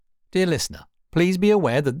Dear listener, please be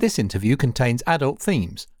aware that this interview contains adult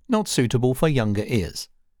themes, not suitable for younger ears.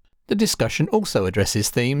 The discussion also addresses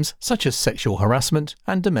themes such as sexual harassment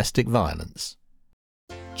and domestic violence.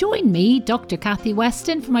 Join me, Dr. Kathy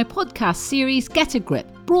Weston, for my podcast series Get a Grip,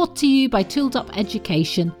 brought to you by Tooled Up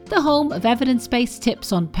Education, the home of evidence-based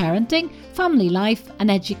tips on parenting, family life and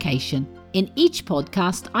education. In each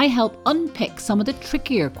podcast, I help unpick some of the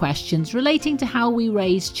trickier questions relating to how we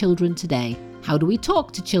raise children today. How do we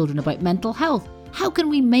talk to children about mental health? How can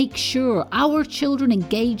we make sure our children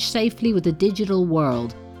engage safely with the digital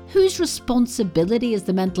world? Whose responsibility is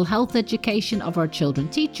the mental health education of our children,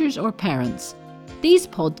 teachers or parents? These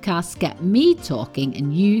podcasts get me talking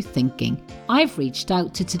and you thinking. I've reached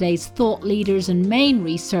out to today's thought leaders and main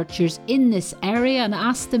researchers in this area and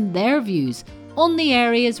asked them their views on the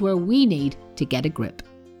areas where we need to get a grip.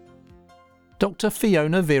 Dr.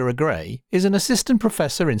 Fiona Vera Gray is an assistant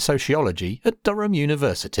professor in sociology at Durham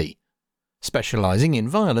University, specialising in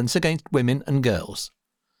violence against women and girls.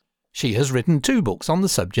 She has written 2 books on the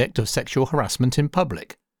subject of sexual harassment in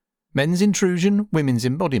public: Men's Intrusion, Women's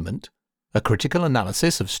Embodiment, A Critical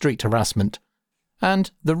Analysis of Street Harassment,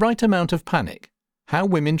 and The Right Amount of Panic, How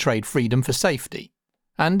Women Trade Freedom for Safety,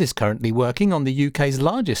 and is currently working on the UK's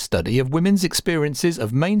largest study of women's experiences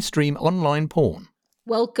of mainstream online porn.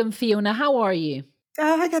 Welcome, Fiona. How are you?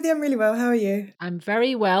 Hi, Kathy. I'm really well. How are you? I'm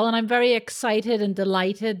very well, and I'm very excited and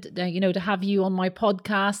delighted, to have you on my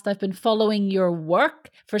podcast. I've been following your work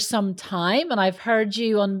for some time, and I've heard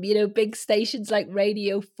you on, big stations like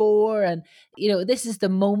Radio 4, and, this is the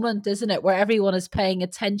moment, isn't it, where everyone is paying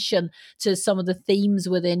attention to some of the themes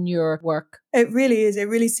within your work. It really is. It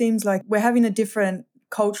really seems like we're having a different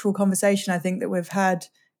cultural conversation, I think, that we've had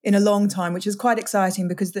in a long time, which is quite exciting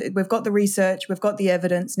because we've got the research, we've got the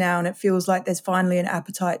evidence now, and it feels like there's finally an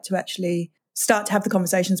appetite to actually start to have the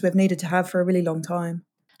conversations we've needed to have for a really long time.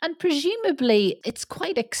 And presumably it's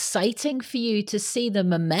quite exciting for you to see the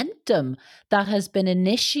momentum that has been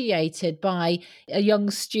initiated by a young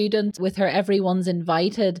student with her Everyone's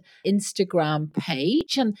Invited Instagram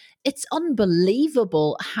page. And it's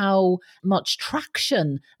unbelievable how much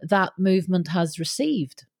traction that movement has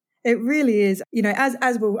received. It really is.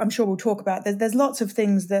 I'm sure we'll talk about, there's lots of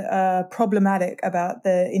things that are problematic about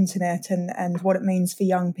the internet and what it means for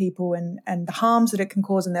young people and the harms that it can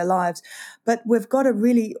cause in their lives. But we've got to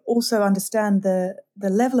really also understand the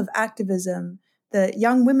level of activism that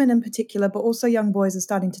young women in particular, but also young boys are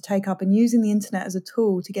starting to take up and using the internet as a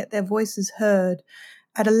tool to get their voices heard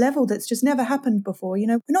at a level that's just never happened before.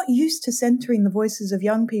 We're not used to centering the voices of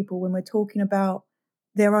young people when we're talking about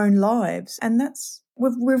their own lives. And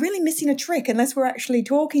we're really missing a trick unless we're actually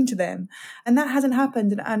talking to them. And that hasn't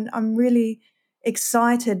happened. And I'm really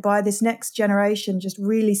excited by this next generation just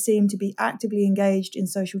really seem to be actively engaged in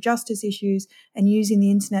social justice issues and using the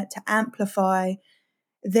internet to amplify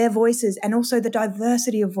their voices and also the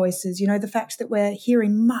diversity of voices. The fact that we're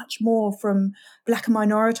hearing much more from Black and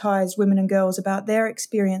minoritized women and girls about their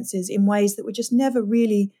experiences in ways that were just never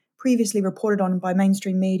really previously reported on by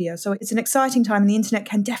mainstream media. So it's an exciting time, and the internet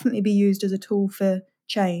can definitely be used as a tool for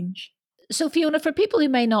change. So Fiona, for people who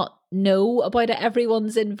may not know about it,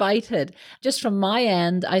 Everyone's Invited, just from my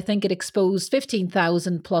end, I think it exposed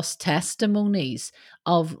 15,000 plus testimonies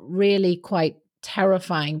of really quite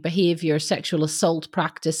terrifying behaviour, sexual assault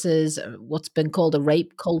practices, what's been called a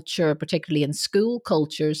rape culture, particularly in school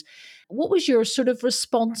cultures. What was your sort of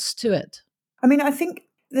response to it? I think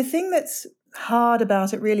the thing that's hard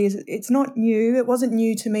about it really is it's not new. It wasn't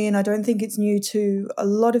new to me, and I don't think it's new to a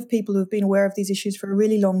lot of people who've been aware of these issues for a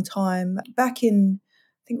really long time. Back in,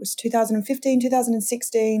 I think it was 2015,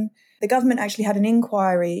 2016, the government actually had an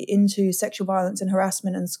inquiry into sexual violence and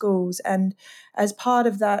harassment in schools. And as part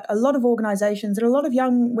of that, a lot of organisations and a lot of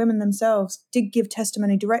young women themselves did give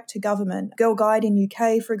testimony direct to government. Girl Guide in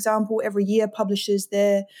UK, for example, every year publishes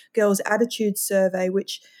their Girls' Attitudes Survey,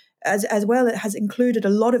 which as well, it has included a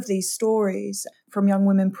lot of these stories from young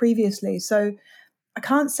women previously. So I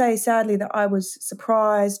can't say, sadly, that I was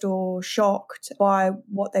surprised or shocked by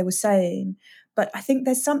what they were saying. But I think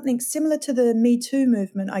there's something similar to the Me Too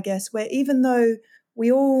movement, I guess, where even though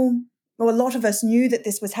a lot of us knew that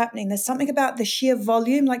this was happening, there's something about the sheer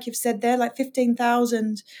volume, like you've said there, like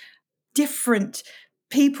 15,000 different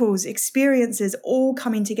people's experiences all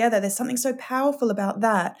coming together. There's something so powerful about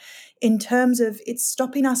that in terms of it's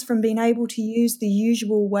stopping us from being able to use the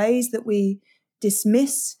usual ways that we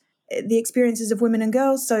dismiss the experiences of women and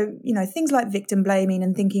girls. So, things like victim blaming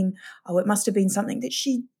and thinking, oh, it must have been something that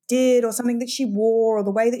she did or something that she wore or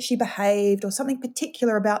the way that she behaved or something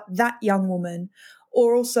particular about that young woman,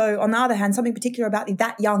 Or also, on the other hand, something particular about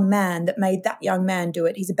that young man that made that young man do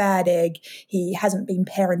it. He's a bad egg. He hasn't been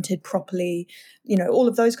parented properly. All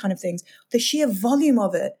of those kind of things. The sheer volume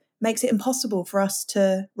of it makes it impossible for us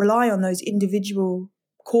to rely on those individual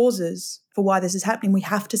causes for why this is happening. We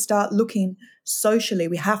have to start looking socially.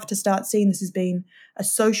 We have to start seeing this as being a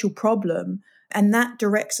social problem. And that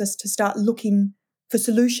directs us to start looking for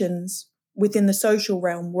solutions within the social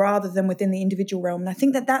realm rather than within the individual realm. And I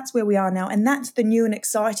think that that's where we are now. And that's the new and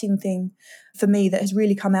exciting thing for me that has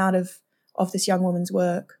really come out of this young woman's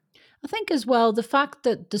work. I think as well, the fact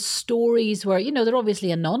that the stories were, they're obviously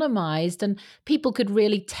anonymized and people could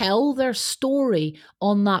really tell their story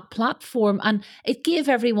on that platform. And it gave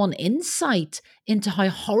everyone insight into how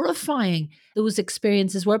horrifying those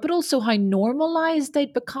experiences were, but also how normalized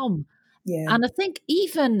they'd become. Yeah. And I think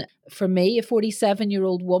even for me, a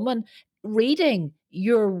 47-year-old woman, reading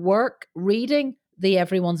your work, reading the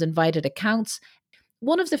Everyone's Invited accounts,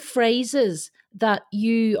 one of the phrases that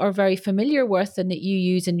you are very familiar with and that you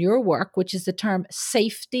use in your work, which is the term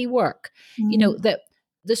safety work, that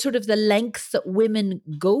the sort of the lengths that women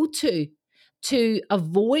go to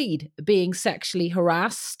avoid being sexually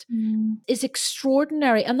harassed is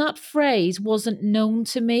extraordinary. And that phrase wasn't known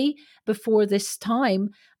to me before this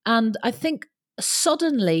time. And I think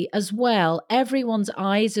suddenly as well, everyone's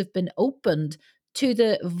eyes have been opened to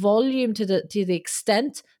the volume, to the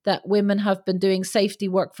extent that women have been doing safety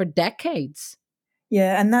work for decades.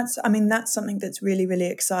 Yeah, and that's something that's really, really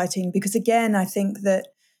exciting because, again, I think that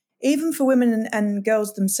even for women and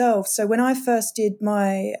girls themselves. So when I first did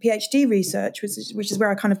my PhD research, which is where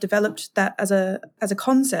I kind of developed that as a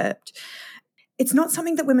concept, it's not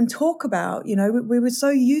something that women talk about. We were so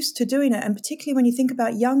used to doing it. And particularly when you think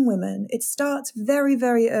about young women, it starts very,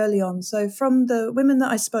 very early on. So from the women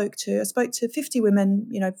that I spoke to 50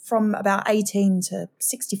 women, from about 18 to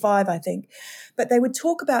 65, I think. But they would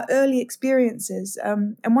talk about early experiences.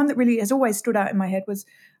 And one that really has always stood out in my head was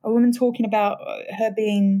a woman talking about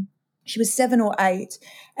she was 7 or 8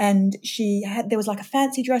 and there was like a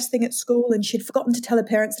fancy dress thing at school and she'd forgotten to tell her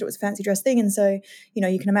parents that it was a fancy dress thing. And so,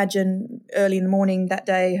 you can imagine early in the morning that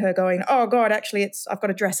day, her going, oh God, actually I've got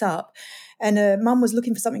to dress up. And her mum was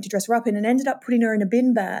looking for something to dress her up in and ended up putting her in a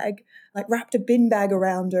bin bag, like wrapped a bin bag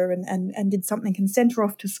around her and did something and sent her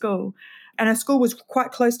off to school. And her school was quite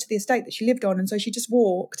close to the estate that she lived on. And so she just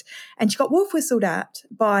walked and she got wolf whistled at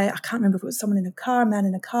by, I can't remember if it was someone in a car, a man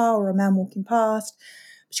in a car or a man walking past.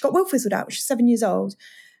 She got wolf whistled at when she was 7 years old.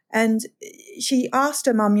 And she asked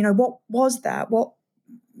her mum, what was that?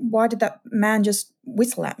 Why did that man just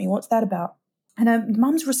whistle at me? What's that about? And her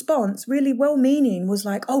mum's response, really well-meaning, was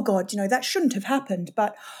like, oh God, that shouldn't have happened.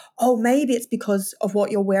 But, maybe it's because of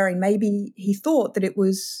what you're wearing. Maybe he thought that it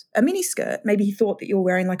was a miniskirt. Maybe he thought that you're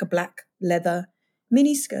wearing like a black leather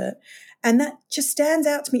miniskirt. And that just stands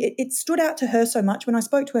out to me. It stood out to her so much. When I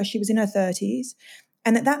spoke to her, she was in her 30s.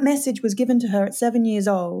 And that message was given to her at 7 years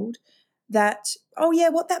old that, oh yeah,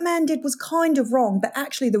 what that man did was kind of wrong, but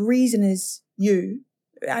actually the reason is you.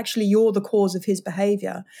 Actually, you're the cause of his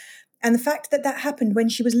behavior. And the fact that happened when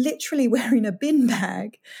she was literally wearing a bin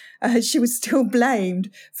bag, she was still blamed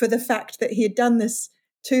for the fact that he had done this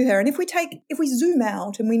to her. And if we zoom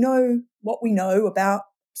out and we know what we know about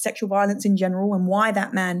sexual violence in general and why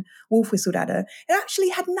that man wolf whistled at her, it actually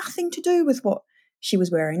had nothing to do with what she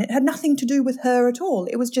was wearing. It had nothing to do with her at all.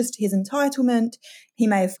 It was just his entitlement. He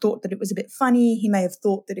may have thought that it was a bit funny. He may have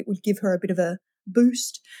thought that it would give her a bit of a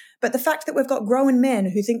boost. But the fact that we've got grown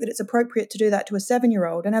men who think that it's appropriate to do that to a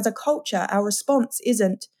 7-year-old, and as a culture, our response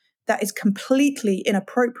isn't that is completely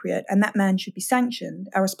inappropriate and that man should be sanctioned.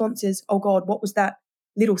 Our response is, oh God, what was that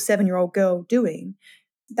little 7-year-old girl doing?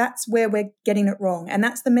 That's where we're getting it wrong. And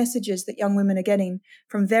that's the messages that young women are getting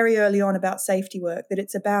from very early on about safety work, that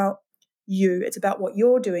it's about you, it's about what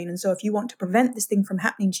you're doing. And so if you want to prevent this thing from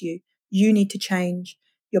happening to you, you need to change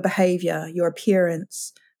your behavior, your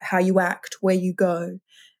appearance, how you act, where you go.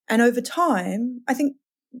 And over time, I think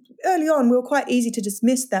early on, we were quite easy to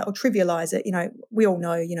dismiss that or trivialize it. We all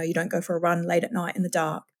know, you don't go for a run late at night in the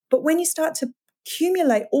dark. But when you start to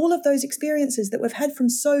accumulate all of those experiences that we've had from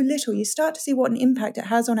so little, you start to see what an impact it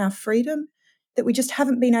has on our freedom, that we just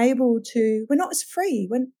haven't been able to, we're not as free.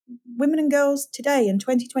 When women and girls today in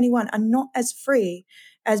 2021 are not as free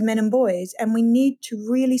as men and boys. And we need to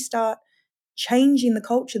really start changing the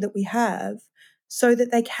culture that we have so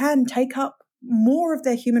that they can take up more of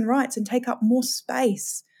their human rights and take up more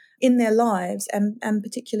space in their lives and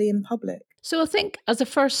particularly in public. So I think as a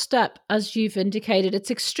first step, as you've indicated,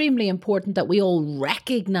 it's extremely important that we all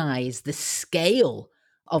recognise the scale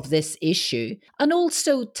of this issue and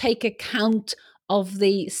also take account of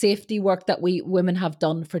the safety work that we women have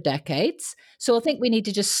done for decades. So I think we need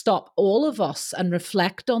to just stop, all of us, and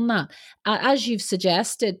reflect on that. As you've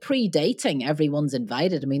suggested, predating Everyone's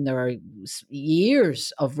Invited. I mean, there are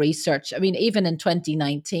years of research. I mean, even in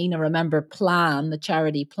 2019, I remember Plan, the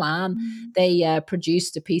charity Plan, they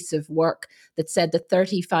produced a piece of work that said that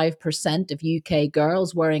 35% of UK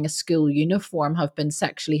girls wearing a school uniform have been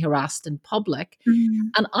sexually harassed in public.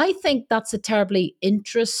 And I think that's a terribly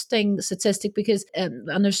interesting statistic because,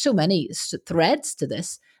 and there's so many threads to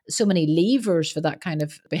this, so many levers for that kind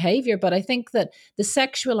of behavior. But I think that the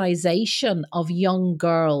sexualization of young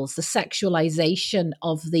girls, the sexualization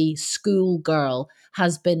of the school girl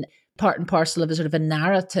has been part and parcel of a sort of a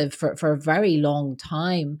narrative for a very long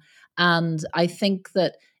time. And I think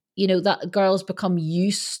that, you know, that girls become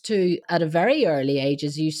used to, at a very early age,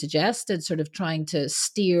 as you suggested, sort of trying to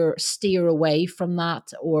steer away from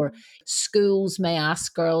that. Or schools may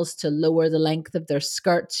ask girls to lower the length of their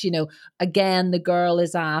skirts. You know, again, the girl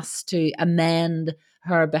is asked to amend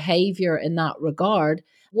her behavior in that regard.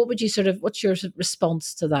 What's your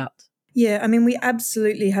response to that? Yeah, I mean, we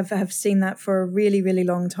absolutely have seen that for a really, really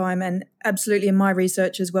long time. And absolutely in my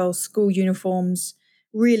research as well, school uniforms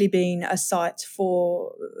really been a site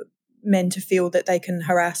for men to feel that they can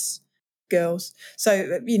harass girls.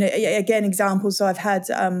 So, you know, again, examples. So I've had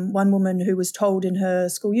one woman who was told in her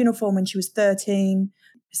school uniform when she was 13,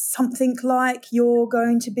 something like, you're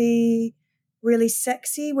going to be really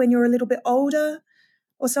sexy when you're a little bit older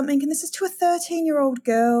or something. And this is to a 13-year-old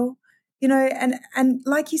girl. You know, and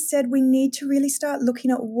like you said, we need to really start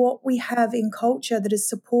looking at what we have in culture that is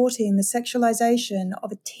supporting the sexualization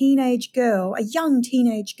of a teenage girl, a young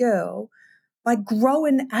teenage girl, by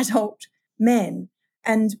grown adult men.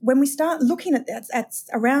 And when we start looking at that,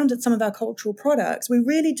 around at some of our cultural products, we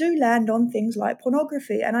really do land on things like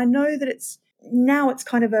pornography. And I know that it's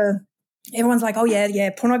kind of everyone's like, oh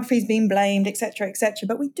yeah, pornography's being blamed, et cetera,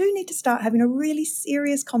 but we do need to start having a really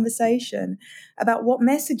serious conversation about what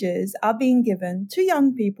messages are being given to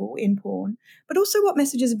young people in porn, but also what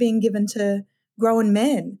messages are being given to grown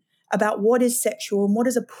men about what is sexual and what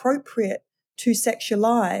is appropriate to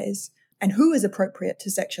sexualize and who is appropriate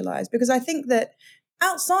to sexualize. Because I think that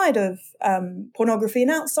outside of pornography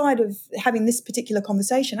and outside of having this particular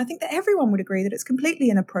conversation, I think that everyone would agree that it's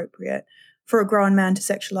completely inappropriate for a grown man to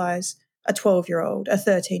sexualize a 12-year-old, a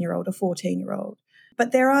 13-year-old, a 14-year-old.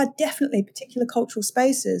 But there are definitely particular cultural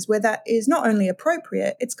spaces where that is not only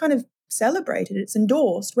appropriate, it's kind of celebrated, it's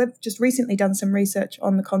endorsed. We've just recently done some research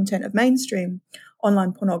on the content of mainstream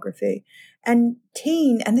online pornography. And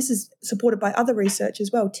teen, and this is supported by other research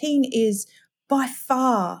as well, teen is by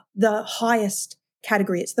far the highest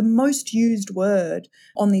category. It's the most used word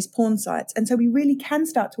on these porn sites. And so we really can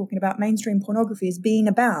start talking about mainstream pornography as being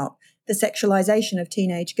about the sexualization of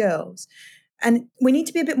teenage girls. And we need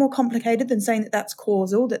to be a bit more complicated than saying that that's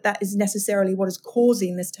causal, that is necessarily what is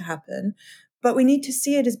causing this to happen. But we need to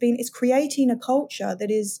see it as it's creating a culture that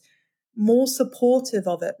is more supportive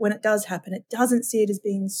of it when it does happen. It doesn't see it as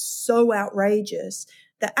being so outrageous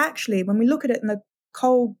that actually, when we look at it in the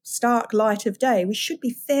cold, stark light of day, we should be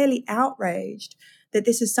fairly outraged that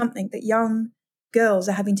this is something that young girls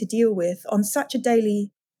are having to deal with on such a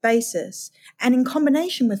daily basis. And in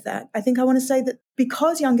combination with that, I think I want to say that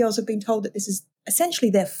because young girls have been told that this is essentially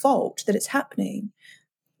their fault, that it's happening,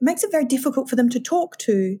 it makes it very difficult for them to talk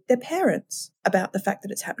to their parents about the fact that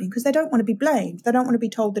it's happening because they don't want to be blamed. They don't want to be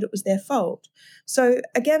told that it was their fault. So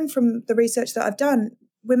again, from the research that I've done,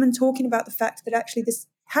 women talking about the fact that actually this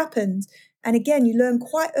happens. And again, you learn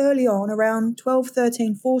quite early on, around 12,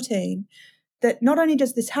 13, 14, that not only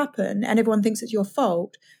does this happen and everyone thinks it's your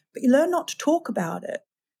fault, but you learn not to talk about it.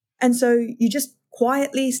 And so you just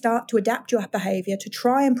quietly start to adapt your behavior to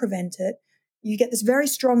try and prevent it. You get this very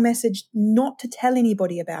strong message not to tell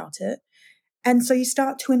anybody about it. And so you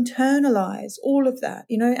start to internalize all of that,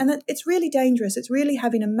 you know, and it's really dangerous. It's really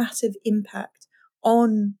having a massive impact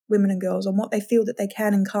on women and girls, on what they feel that they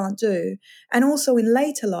can and can't do. And also in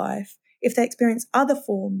later life, if they experience other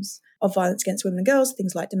forms of violence against women and girls,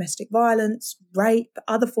 things like domestic violence, rape,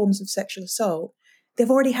 other forms of sexual assault,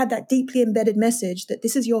 they've already had that deeply embedded message that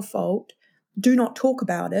this is your fault, do not talk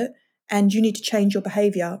about it, and you need to change your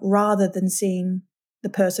behavior rather than seeing the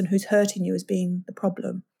person who's hurting you as being the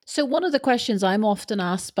problem. So one of the questions I'm often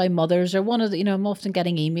asked by mothers, or I'm often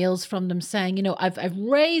getting emails from them saying, I've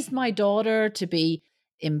raised my daughter to be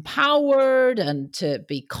empowered and to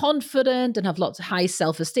be confident and have lots of high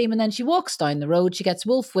self-esteem. And then she walks down the road, she gets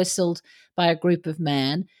wolf whistled by a group of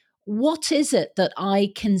men. What is it that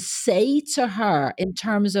I can say to her in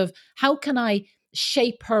terms of how can I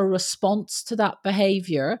shape her response to that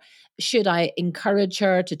behavior? Should I encourage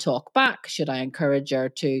her to talk back? Should I encourage her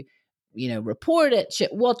to, report it?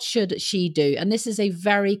 What should she do? And this is a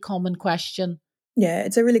very common question. Yeah,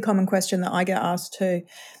 it's a really common question that I get asked too.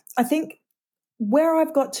 I think where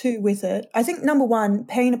I've got to with it, I think number one,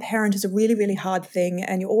 being a parent is a really, really hard thing,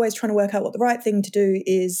 and you're always trying to work out what the right thing to do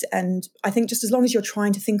is. And I think just as long as you're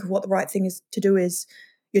trying to think of what the right thing is to do is,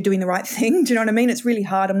 you're doing the right thing. Do you know what I mean? It's really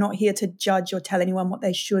hard. I'm not here to judge or tell anyone what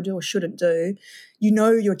they should or shouldn't do. You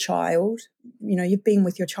know your child. You've been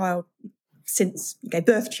with your child since you gave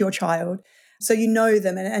birth to your child. So you know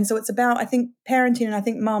them. And so it's about, I think, parenting, and I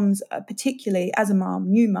think mums, particularly as a mum,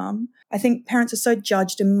 new mum, I think parents are so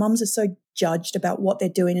judged and mums are so judged about what they're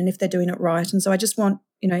doing and if they're doing it right. And so I just want,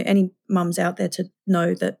 any mums out there to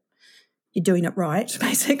know that you're doing it right,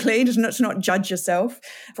 basically, to not judge yourself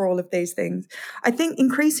for all of these things. I think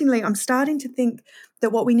increasingly I'm starting to think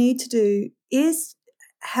that what we need to do is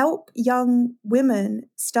help young women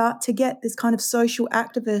start to get this kind of social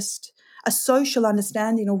activist, a social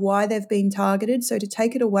understanding of why they've been targeted, so to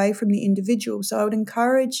take it away from the individual. So I would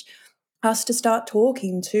encourage us to start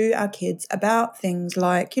talking to our kids about things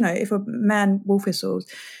like, if a man wolf whistles,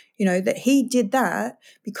 that he did that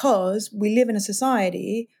because we live in a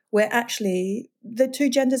society where actually the two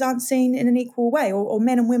genders aren't seen in an equal way, or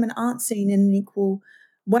men and women aren't seen in an equal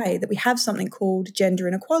way, that we have something called gender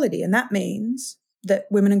inequality. And that means that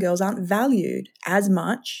women and girls aren't valued as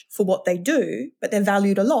much for what they do, but they're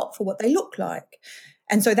valued a lot for what they look like.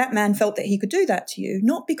 And so that man felt that he could do that to you,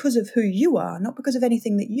 not because of who you are, not because of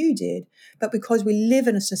anything that you did, but because we live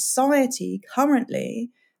in a society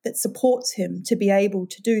currently that supports him to be able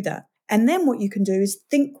to do that. And then what you can do is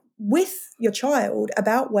think with your child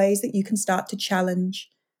about ways that you can start to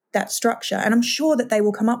challenge that structure. And I'm sure that they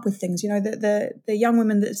will come up with things. The young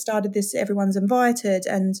women that started this, Everyone's Invited,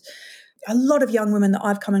 and a lot of young women that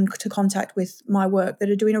I've come into contact with my work that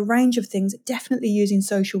are doing a range of things, definitely using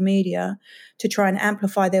social media to try and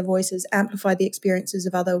amplify their voices, amplify the experiences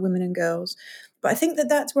of other women and girls. But I think that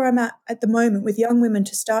that's where I'm at the moment with young women,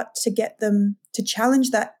 to start to get them to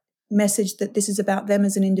challenge that message that this is about them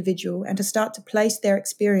as an individual, and to start to place their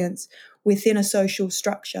experience within a social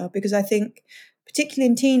structure. Because I think, particularly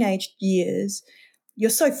in teenage years, you're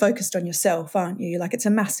so focused on yourself, aren't you? Like, it's a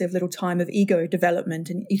massive little time of ego development,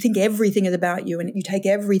 and you think everything is about you, and you take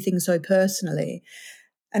everything so personally.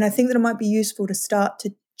 And I think that it might be useful to start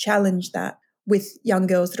to challenge that with young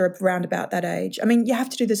girls that are around about that age. I mean, you have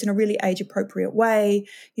to do this in a really age-appropriate way.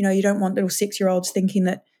 You don't want little 6-year-olds thinking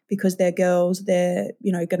that because they're girls, they're,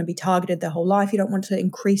 going to be targeted their whole life. You don't want to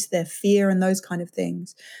increase their fear and those kind of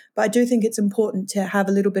things. But I do think it's important to have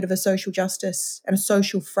a little bit of a social justice and a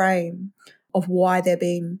social frame of why they're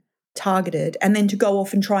being targeted, and then to go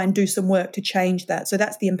off and try and do some work to change that. So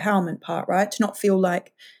that's the empowerment part, right? To not feel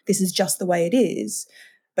like this is just the way it is,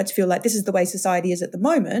 but to feel like this is the way society is at the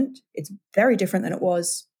moment. It's very different than it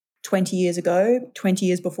was 20 years ago, 20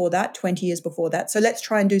 years before that, 20 years before that. So let's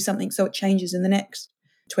try and do something so it changes in the next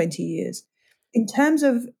 20 years. In terms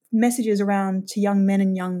of messages around to young men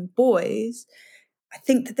and young boys, I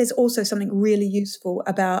think that there's also something really useful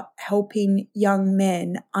about helping young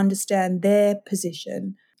men understand their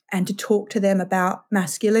position, and to talk to them about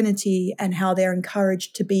masculinity and how they're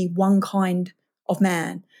encouraged to be one kind of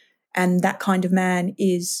man. And that kind of man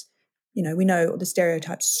is, we know the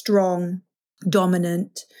stereotypes: strong,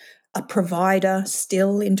 dominant, a provider.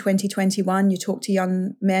 Still in 2021, you talk to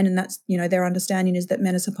young men and that's, their understanding is that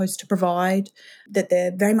men are supposed to provide, that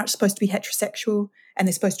they're very much supposed to be heterosexual, and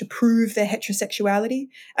they're supposed to prove their heterosexuality.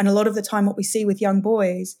 And a lot of the time what we see with young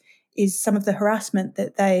boys is some of the harassment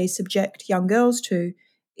that they subject young girls to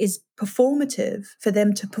is performative, for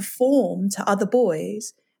them to perform to other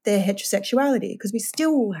boys their heterosexuality, because we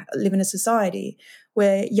still live in a society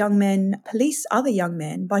where young men police other young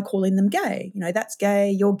men by calling them gay. That's gay,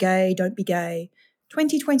 you're gay, don't be gay.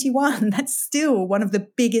 2021, that's still one of the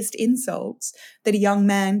biggest insults that a young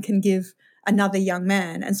man can give another young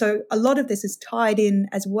man. And so a lot of this is tied in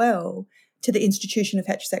as well to the institution of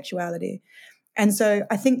heterosexuality. And so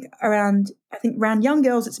I think around young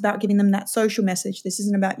girls, it's about giving them that social message. This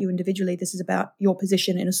isn't about you individually. This is about your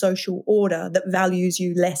position in a social order that values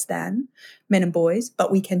you less than men and boys, but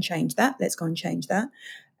we can change that. Let's go and change that.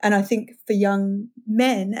 And I think for young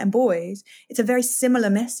men and boys, it's a very similar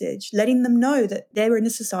message, letting them know that they're in a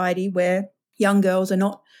society where young girls are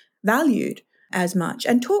not valued as much,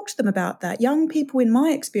 and talk to them about that. Young people, in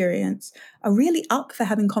my experience, are really up for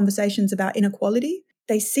having conversations about inequality.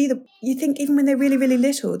 They see you think even when they're really, really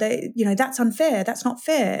little, that's unfair, that's not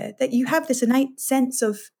fair, that you have this innate sense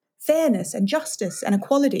of fairness and justice and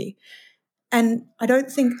equality. And I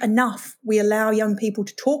don't think enough we allow young people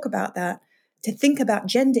to talk about that, to think about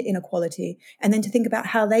gender inequality, and then to think about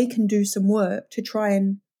how they can do some work to try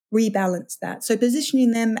and rebalance that. So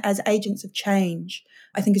positioning them as agents of change,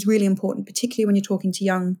 I think, is really important, particularly when you're talking to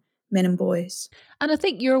young men and boys. And I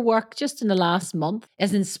think your work just in the last month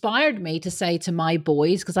has inspired me to say to my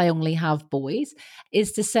boys, because I only have boys,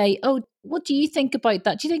 is to say, oh, what do you think about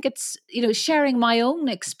that? Do you think it's, sharing my own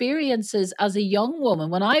experiences as a young woman?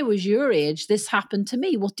 When I was your age, this happened to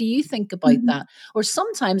me. What do you think about that? Or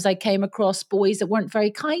sometimes I came across boys that weren't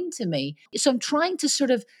very kind to me. So I'm trying to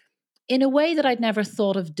sort of, in a way that I'd never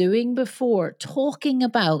thought of doing before, talking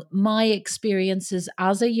about my experiences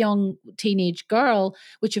as a young teenage girl,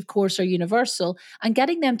 which of course are universal, and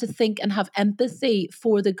getting them to think and have empathy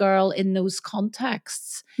for the girl in those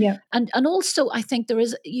contexts. Yeah. And also, I think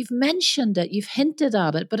you've mentioned it, you've hinted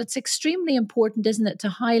at it, but it's extremely important, isn't it, to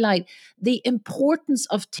highlight the importance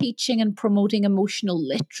of teaching and promoting emotional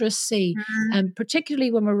literacy, and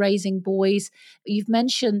particularly when we're raising boys. You've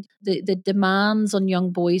mentioned the demands on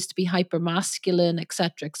young boys to be hypermasculine,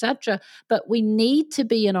 etc., but we need to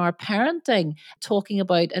be in our parenting talking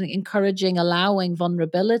about and encouraging, allowing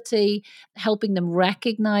vulnerability, helping them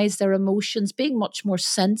recognize their emotions, being much more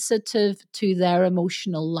sensitive to their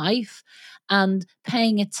emotional life, and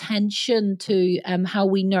paying attention to how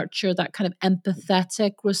we nurture that kind of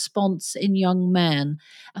empathetic response in young men.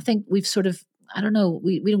 I think we've sort of, I don't know,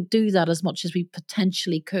 we don't do that as much as we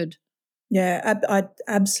potentially could. Yeah, I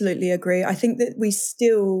absolutely agree. I think that we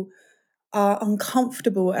still are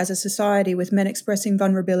uncomfortable as a society with men expressing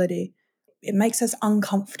vulnerability. It makes us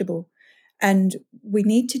uncomfortable. And we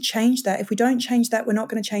need to change that. If we don't change that, we're not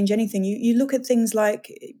going to change anything. You look at things like,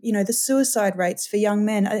 the suicide rates for young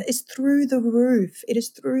men. It's through the roof. It is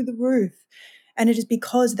through the roof. And it is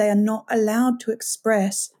because they are not allowed to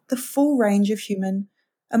express the full range of human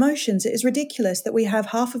emotions. It is ridiculous that we have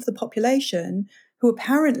half of the population who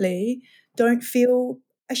apparently don't feel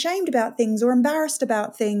ashamed about things or embarrassed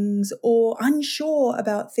about things or unsure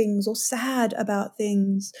about things or sad about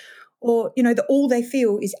things, or, that all they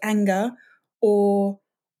feel is anger or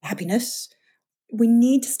happiness. We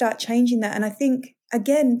need to start changing that. And I think,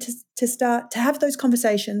 again, to start to have those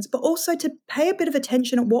conversations, but also to pay a bit of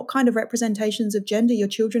attention at what kind of representations of gender your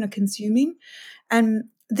children are consuming. And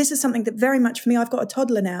this is something that very much for me, I've got a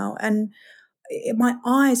toddler now, and my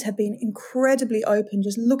eyes have been incredibly open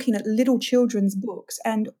just looking at little children's books,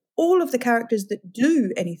 and all of the characters that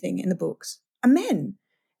do anything in the books are men.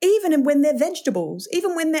 Even when they're vegetables,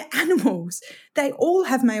 even when they're animals, they all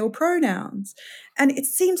have male pronouns. And it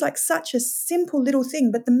seems like such a simple little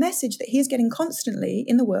thing, but the message that he's getting constantly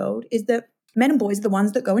in the world is that men and boys are the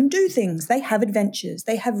ones that go and do things. They have adventures.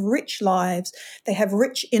 They have rich lives. They have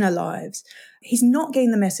rich inner lives. He's not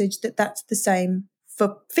getting the message that that's the same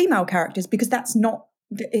for female characters, because that's not,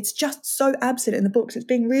 it's just so absent in the books. It's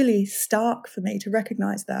been really stark for me to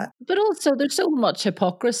recognize that. But also there's so much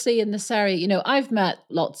hypocrisy in this area. I've met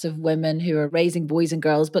lots of women who are raising boys and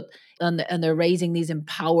girls, and they're raising these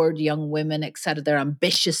empowered young women, etc. They're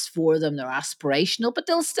ambitious for them, they're aspirational, but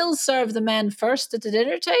they'll still serve the men first at the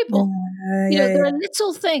dinner table. There are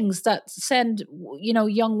little things that send,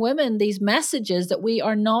 young women these messages that we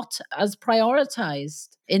are not as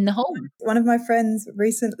prioritized in the home. One of my friends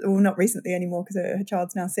not recently anymore because her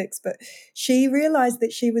child's now 6, but she realized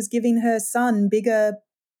that she was giving her son bigger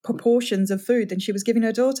proportions of food than she was giving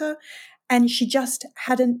her daughter. And she just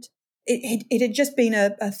hadn't, it had just been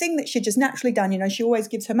a thing that she'd just naturally done. She always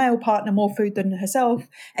gives her male partner more food than herself.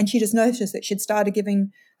 And she just noticed that she'd started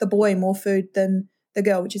giving the boy more food than the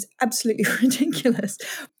girl, which is absolutely ridiculous.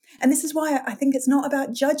 And this is why I think it's not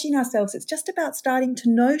about judging ourselves. It's just about starting to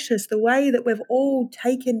notice the way that we've all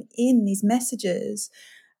taken in these messages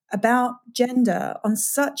about gender on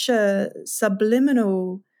such a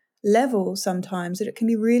subliminal level sometimes that it can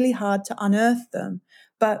be really hard to unearth them.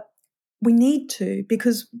 But we need to,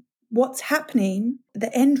 because what's happening,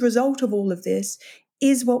 the end result of all of this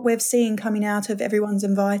is what we're seeing coming out of Everyone's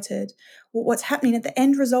Invited. What's happening at the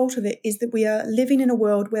end result of it is that we are living in a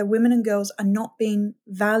world where women and girls are not being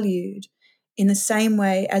valued in the same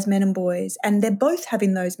way as men and boys. And they're both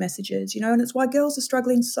having those messages, and it's why girls are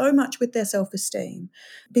struggling so much with their self-esteem,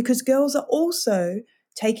 because girls are also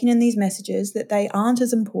taking in these messages that they aren't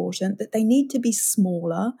as important, that they need to be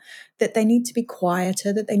smaller, that they need to be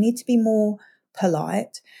quieter, that they need to be more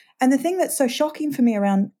polite. And the thing that's so shocking for me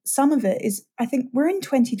around some of it is I think we're in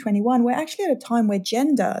 2021. We're actually at a time where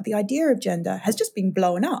gender, the idea of gender, has just been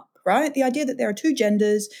blown up, right? The idea that there are two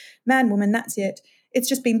genders, man, woman, that's it, it's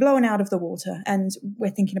just been blown out of the water. And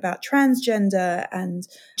we're thinking about transgender and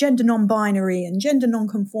gender non-binary and gender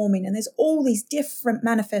non-conforming. And there's all these different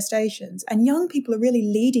manifestations. And young people are really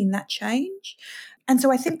leading that change. And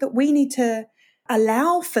so I think that we need to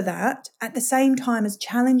allow for that at the same time as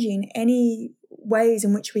challenging any ways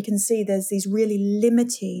in which we can see there's these really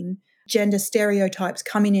limiting gender stereotypes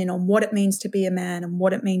coming in on what it means to be a man and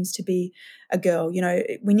what it means to be a girl.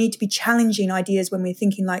 We need to be challenging ideas when we're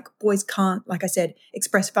thinking like boys can't, like I said,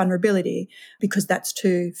 express vulnerability because that's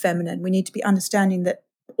too feminine. We need to be understanding that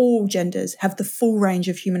all genders have the full range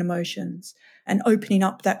of human emotions and opening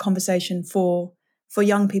up that conversation for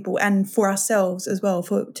young people and for ourselves as well,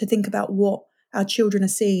 to think about what our children are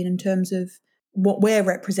seeing in terms of what we're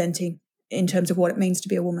representing in terms of what it means to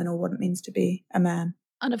be a woman or what it means to be a man.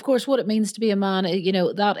 And of course, what it means to be a man,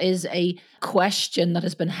 that is a question that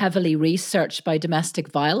has been heavily researched by domestic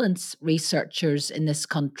violence researchers in this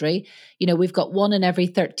country. We've got 1 in every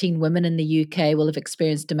 13 women in the UK will have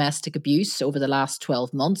experienced domestic abuse over the last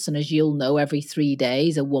 12 months. And as you'll know, every 3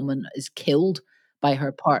 days, a woman is killed by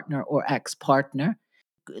her partner or ex-partner.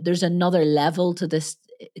 There's another level to this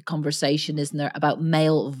conversation, isn't there, about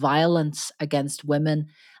male violence against women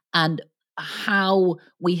and how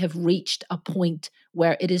we have reached a point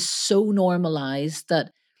where it is so normalized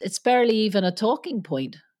that it's barely even a talking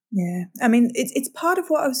point. Yeah. I mean, it's part of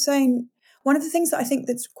what I was saying. One of the things that I think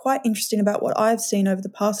that's quite interesting about what I've seen over the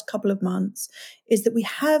past couple of months is that we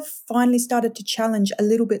have finally started to challenge a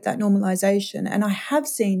little bit that normalization. And I have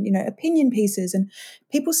seen, opinion pieces and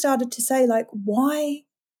people started to say like, why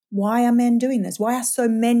are men doing this? Why are so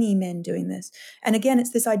many men doing this? And again,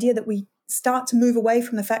 it's this idea that we start to move away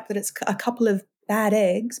from the fact that it's a couple of bad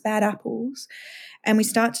eggs, bad apples, and we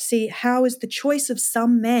start to see how is the choice of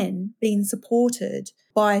some men being supported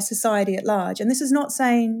by society at large. And this is not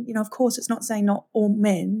saying, of course, it's not saying not all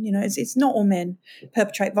men, it's not all men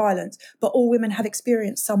perpetrate violence, but all women have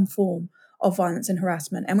experienced some form of violence and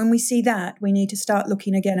harassment. And when we see that, we need to start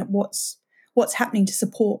looking again at what's happening to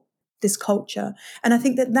support this culture. And I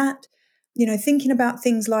think that thinking about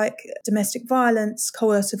things like domestic violence,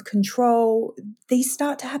 coercive control, these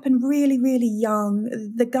start to happen really, really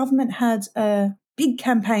young. The government had a big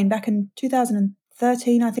campaign back in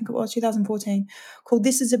 2013, I think it was, 2014, called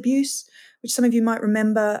This Is Abuse, which some of you might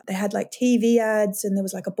remember. They had like TV ads and there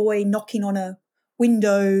was like a boy knocking on a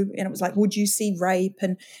window and it was like, would you see rape?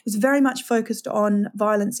 And it was very much focused on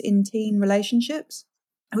violence in teen relationships.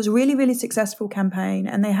 It was a really, really successful campaign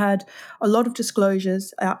and they had a lot of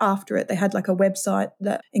disclosures after it. They had like a website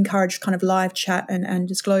that encouraged kind of live chat and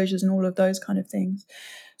disclosures and all of those kind of things.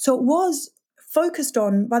 So it was focused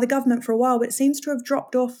on by the government for a while, but it seems to have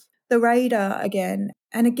dropped off the radar again.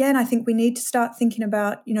 And again, I think we need to start thinking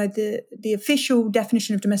about, the official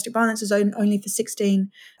definition of domestic violence is only for 16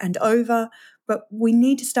 and over. But we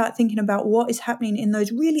need to start thinking about what is happening in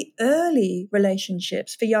those really early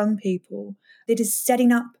relationships for young people that is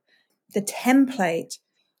setting up the template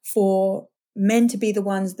for men to be the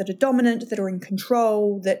ones that are dominant, that are in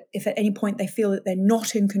control, that if at any point they feel that they're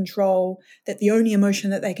not in control, that the only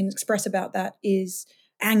emotion that they can express about that is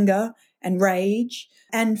anger and rage,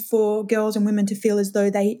 and for girls and women to feel as though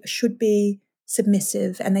they should be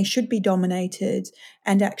submissive and they should be dominated.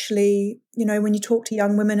 And actually, when you talk to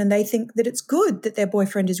young women and they think that it's good that their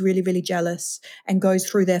boyfriend is really, really jealous and goes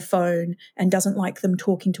through their phone and doesn't like them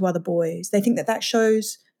talking to other boys, they think that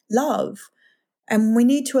shows love. And we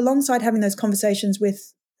need to, alongside having those conversations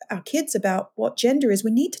with our kids about what gender is,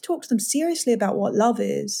 we need to talk to them seriously about what love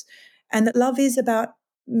is, and that love is about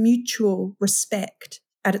mutual respect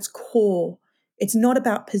at its core. It's not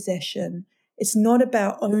about possession. It's not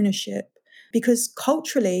about ownership. Because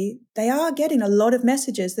culturally, they are getting a lot of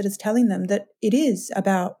messages that is telling them that it is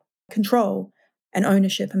about control and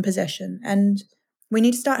ownership and possession. And we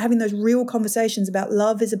need to start having those real conversations about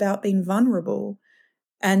love is about being vulnerable.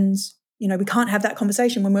 And, we can't have that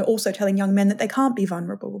conversation when we're also telling young men that they can't be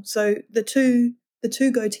vulnerable. So the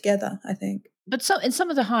two go together, I think. But so in some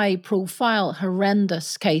of the high-profile,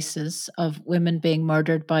 horrendous cases of women being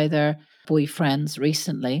murdered by their boyfriends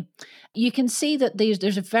recently, you can see that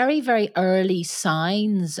there's a very, very early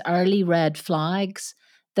signs, early red flags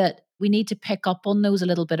that we need to pick up on those a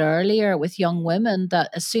little bit earlier with young women,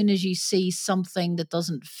 that as soon as you see something that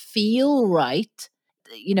doesn't feel right,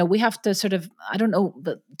 we have to sort of,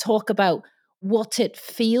 talk about what it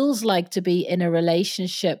feels like to be in a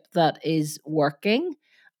relationship that is working,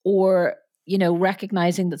 or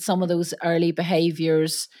recognizing that some of those early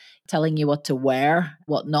behaviors, telling you what to wear,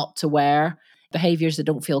 what not to wear, behaviors that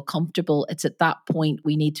don't feel comfortable, it's at that point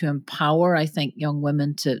we need to empower, I think, young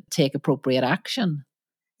women to take appropriate action.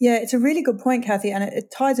 Yeah, it's a really good point, Kathy, and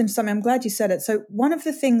it ties into something. I'm glad you said it. So one of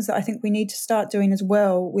the things that I think we need to start doing as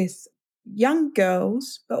well with young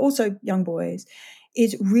girls, but also young boys,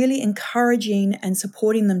 is really encouraging and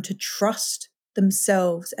supporting them to trust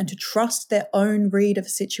themselves and to trust their own read of a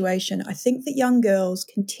situation. I think that young girls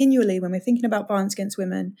continually, when we're thinking about violence against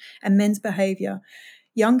women and men's behaviour,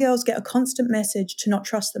 young girls get a constant message to not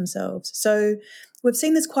trust themselves. So we've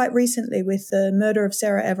seen this quite recently with the murder of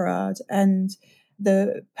Sarah Everard and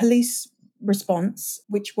the police response,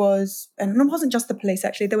 which was, and it wasn't just the police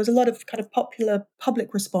actually, there was a lot of kind of popular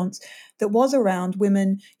public response that was around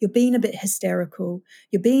women, you're being a bit hysterical,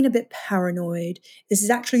 you're being a bit paranoid, this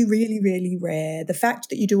is actually really, really rare. The fact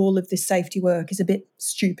that you do all of this safety work is a bit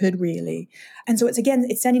stupid, really. And so it's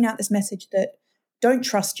sending out this message that don't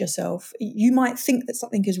trust yourself. You might think that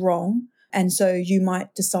something is wrong, and so you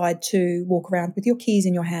might decide to walk around with your keys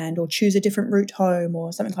in your hand or choose a different route home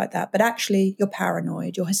or something like that. But actually, you're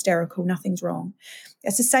paranoid, you're hysterical, nothing's wrong.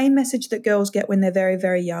 It's the same message that girls get when they're very,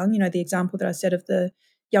 very young. You know, the example that I said of the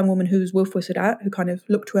young woman whose wolf whistled at, who kind of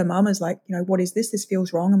looked to her mum as like, you know, what is this? This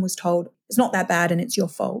feels wrong, and was told, it's not that bad and it's your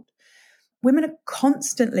fault. Women are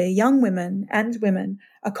constantly, young women and women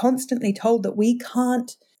are constantly told that we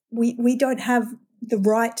don't have the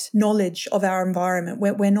right knowledge of our environment.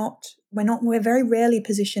 We're very rarely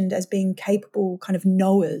positioned as being capable kind of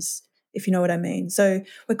knowers, if you know what I mean. So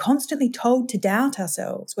we're constantly told to doubt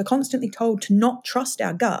ourselves. We're constantly told to not trust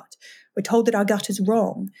our gut. We're told that our gut is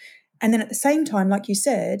wrong. And then at the same time, like you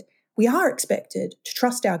said, we are expected to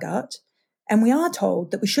trust our gut. And we are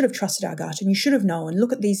told that we should have trusted our gut and you should have known.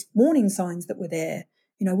 Look at these warning signs that were there.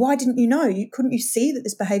 You know, why didn't you know? Couldn't you see that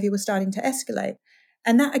this behavior was starting to escalate?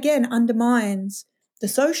 And that, again, undermines the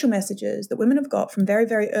social messages that women have got from very,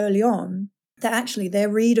 very early on, that actually their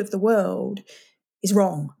read of the world is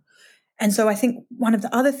wrong. And so I think one of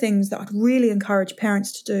the other things that I'd really encourage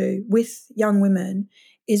parents to do with young women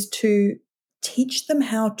is to teach them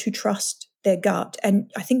how to trust their gut. And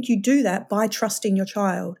I think you do that by trusting your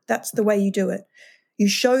child. That's the way you do it. You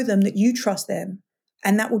show them that you trust them,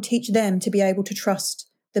 and that will teach them to be able to trust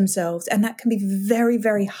themselves. And that can be very,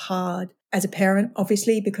 very hard as a parent,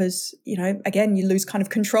 obviously, because, you know, again, you lose kind of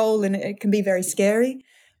control and it can be very scary.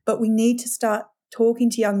 But we need to start talking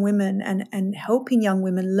to young women and helping young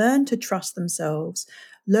women learn to trust themselves,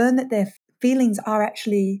 learn that their feelings are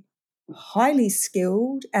actually highly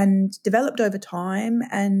skilled and developed over time.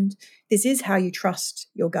 And this is how you trust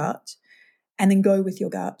your gut, and then go with your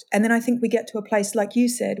gut. And then I think we get to a place, like you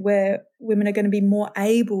said, where women are going to be more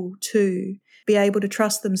able to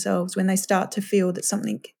trust themselves when they start to feel that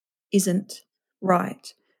something isn't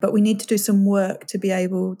right. But we need to do some work to be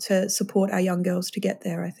able to support our young girls to get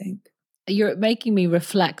there, I think. You're making me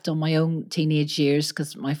reflect on my own teenage years,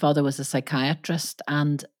 because my father was a psychiatrist,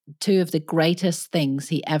 and two of the greatest things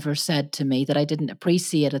he ever said to me that I didn't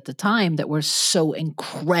appreciate at the time, that were so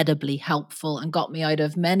incredibly helpful and got me out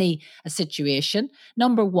of many a situation.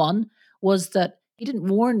 Number one was that he didn't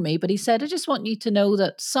warn me, but he said, I just want you to know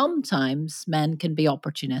that sometimes men can be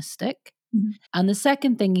opportunistic. Mm-hmm. And the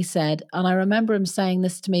second thing he said, and I remember him saying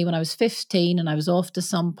this to me when I was 15 and I was off to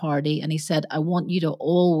some party, and he said, I want you to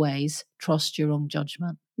always trust your own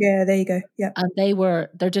judgment. Yeah, there you go. Yeah. And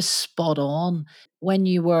they're just spot on. When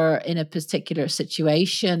you were in a particular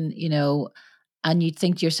situation, you know, and you'd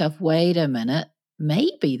think to yourself, wait a minute,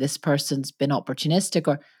 maybe this person's been opportunistic,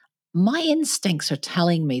 or my instincts are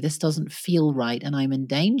telling me this doesn't feel right and I'm in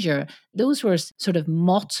danger. Those were sort of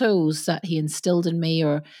mottos that he instilled in me,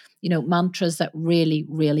 or, you know, mantras that really,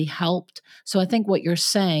 really helped. So I think what you're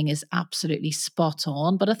saying is absolutely spot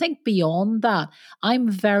on. But I think beyond that,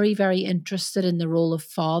 I'm very, very interested in the role of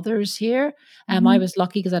fathers here. I was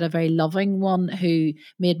lucky because I had a very loving one who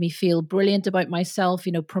made me feel brilliant about myself,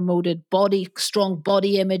 you know, promoted strong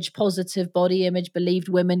body image, positive body image, believed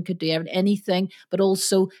women could do anything, but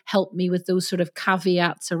also helped me with those sort of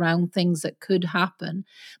caveats around things that could happen.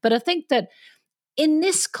 But I think that in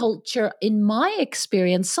this culture, in my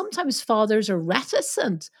experience, sometimes fathers are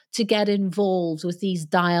reticent to get involved with these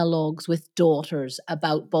dialogues with daughters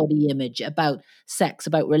about body image, about sex,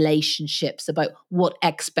 about relationships, about what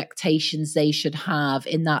expectations they should have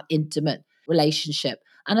in that intimate relationship.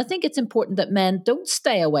 And I think it's important that men don't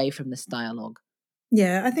stay away from this dialogue.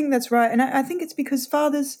 Yeah, I think that's right. And I think it's because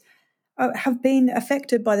fathers have been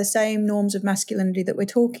affected by the same norms of masculinity that we're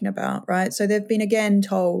talking about, right? So they've been again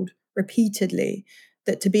told repeatedly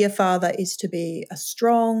that to be a father is to be a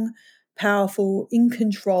strong, powerful, in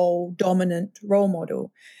control, dominant role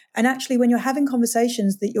model. And actually, when you're having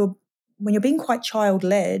conversations when you're being quite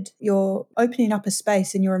child-led, you're opening up a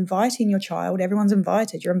space and you're inviting your child, everyone's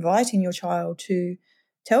invited, you're inviting your child to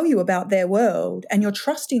tell you about their world, and you're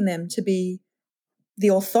trusting them to be the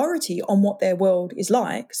authority on what their world is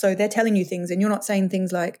like. So they're telling you things, and you're not saying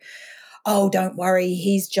things like, oh, don't worry,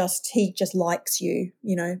 he just likes you,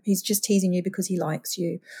 he's just teasing you because he likes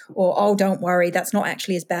you. Or, oh, don't worry, that's not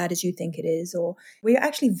actually as bad as you think it is. Or we're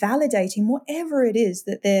actually validating whatever it is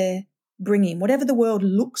that they're bringing, whatever the world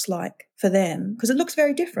looks like for them, because it looks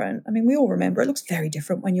very different. I mean, we all remember it looks very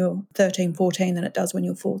different when you're 13, 14 than it does when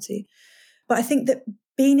you're 40. But I think that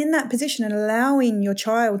being in that position and allowing your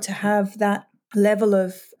child to have that level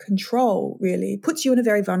of control really puts you in a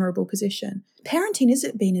very vulnerable position. Parenting is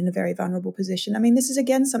being in a very vulnerable position. I mean, this is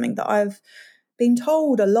again something that I've been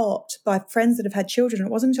told a lot by friends that have had children.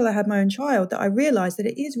 It wasn't until I had my own child that I realized that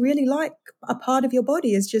it is really like a part of your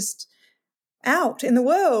body is just out in the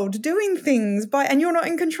world doing things and you're not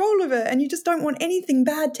in control of it, and you just don't want anything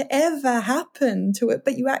bad to ever happen to it,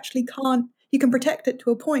 but you actually can't. You can protect it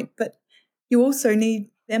to a point, but you also need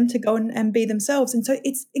them to go and be themselves. And so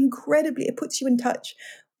it puts you in touch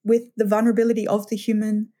with the vulnerability of the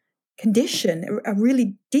human condition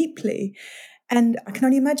really deeply. And I can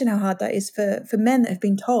only imagine how hard that is for men that have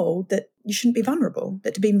been told that you shouldn't be vulnerable,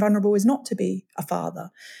 that to be vulnerable is not to be a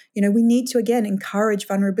father. We need to, again, encourage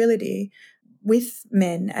vulnerability with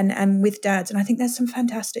men and with dads. And I think there's some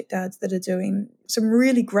fantastic dads that are doing some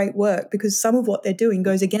really great work, because some of what they're doing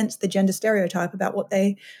goes against the gender stereotype about what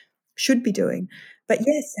they should be doing. But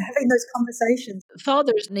yes, having those conversations.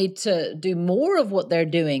 Fathers need to do more of what they're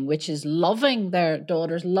doing, which is loving their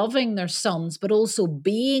daughters, loving their sons, but also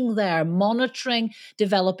being there, monitoring,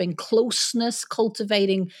 developing closeness,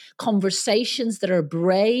 cultivating conversations that are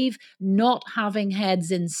brave, not having heads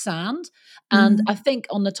in sand. And I think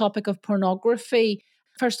on the topic of pornography,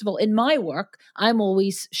 first of all, in my work, I'm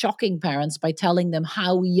always shocking parents by telling them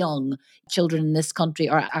how young children in this country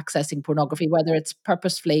are accessing pornography, whether it's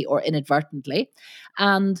purposefully or inadvertently.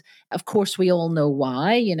 And of course, we all know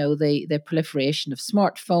why, the proliferation of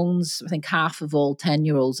smartphones. I think half of all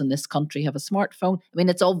 10-year-olds in this country have a smartphone. I mean,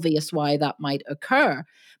 it's obvious why that might occur.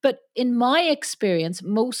 But in my experience,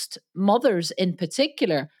 most mothers in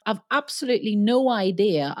particular have absolutely no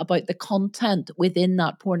idea about the content within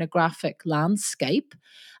that pornographic landscape.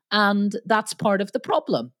 And that's part of the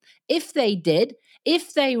problem. If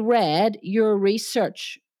they read your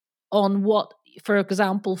research on what, for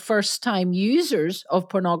example, first-time users of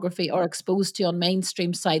pornography are exposed to on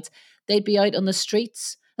mainstream sites, they'd be out on the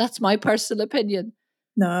streets. That's my personal opinion.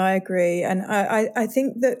 No, I agree. And I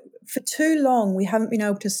think that for too long, we haven't been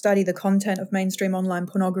able to study the content of mainstream online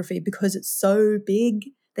pornography because it's so big.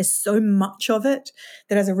 There's so much of it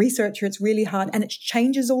that as a researcher, it's really hard, and it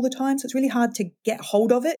changes all the time. So it's really hard to get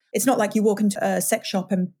hold of it. It's not like you walk into a sex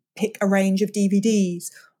shop and pick a range of DVDs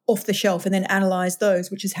off the shelf and then analyze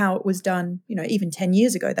those, which is how it was done, even 10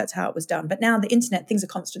 years ago, that's how it was done. But now the internet, things are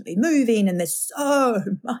constantly moving and there's so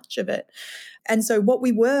much of it. And so what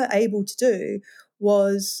we were able to do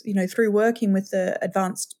was, through working with the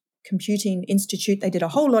Advanced Computing Institute, they did a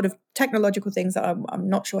whole lot of technological things that I'm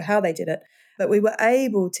not sure how they did it, but we were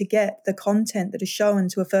able to get the content that is shown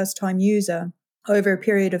to a first-time user over a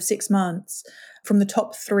period of 6 months from the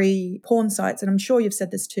top 3 porn sites. And I'm sure you've said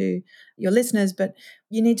this to your listeners, but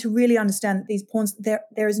you need to really understand that these porns,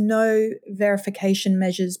 there is no verification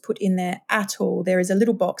measures put in there at all. There is a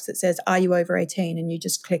little box that says, are you over 18? And you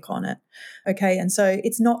just click on it. Okay. And so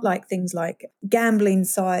it's not like things like gambling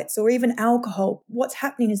sites or even alcohol. What's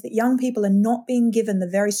happening is that young people are not being given the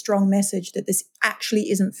very strong message that this actually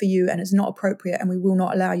isn't for you and it's not appropriate and we will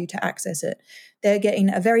not allow you to access it. They're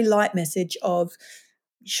getting a very light message of,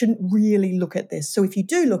 you shouldn't really look at this. So if you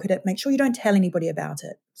do look at it, make sure you don't tell anybody about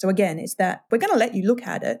it. So again, it's that we're going to let you look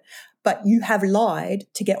at it, but you have lied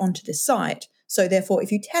to get onto this site. So therefore,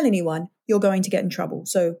 if you tell anyone, you're going to get in trouble.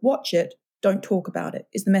 So watch it, don't talk about it,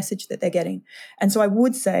 is the message that they're getting. And so I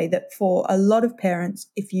would say that for a lot of parents,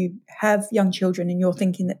 if you have young children and you're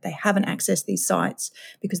thinking that they haven't accessed these sites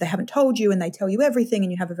because they haven't told you and they tell you everything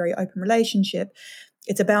and you have a very open relationship,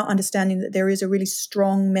 it's about understanding that there is a really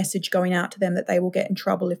strong message going out to them that they will get in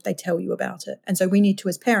trouble if they tell you about it. And so we need to,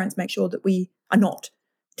 as parents, make sure that we are not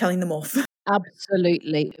telling them off.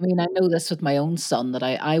 Absolutely. I mean, I know this with my own son that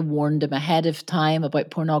I warned him ahead of time about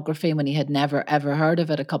pornography when he had never, ever heard of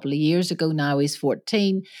it a couple of years ago. Now he's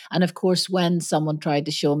 14. And of course, when someone tried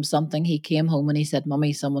to show him something, he came home and he said,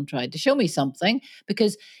 Mummy, someone tried to show me something,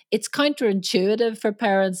 because it's counterintuitive for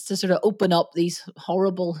parents to sort of open up these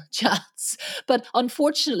horrible chats. But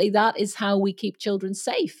unfortunately, that is how we keep children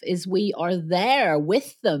safe, is we are there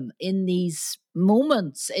with them in these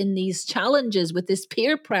moments, in these challenges, with this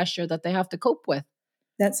peer pressure that they have to cope with.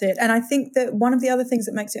 That's it. And I think that one of the other things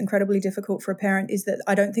that makes it incredibly difficult for a parent is that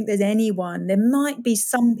I don't think there's anyone, there might be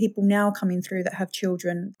some people now coming through that have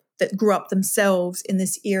children that grew up themselves in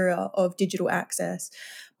this era of digital access.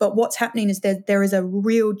 But what's happening is there is a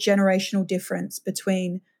real generational difference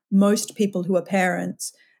between most people who are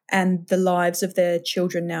parents and the lives of their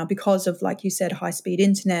children now because of, like you said, high-speed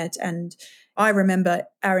internet. And I remember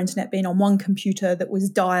our internet being on one computer that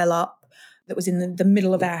was dial-up, that was in the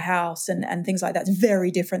middle of our house and things like that. It's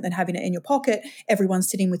very different than having it in your pocket. Everyone's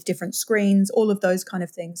sitting with different screens, all of those kind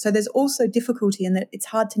of things. So there's also difficulty in that it's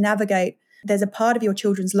hard to navigate. There's a part of your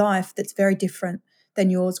children's life that's very different than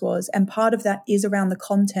yours was. And part of that is around the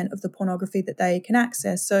content of the pornography that they can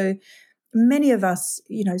access. So many of us,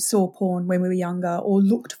 saw porn when we were younger or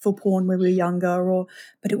looked for porn when we were younger,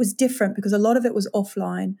 but it was different because a lot of it was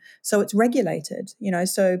offline. So it's regulated,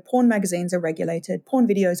 so porn magazines are regulated, porn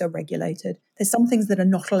videos are regulated. There's some things that are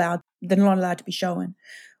not allowed to be shown.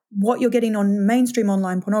 What you're getting on mainstream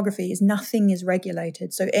online pornography is nothing is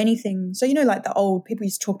regulated. So anything, like the old people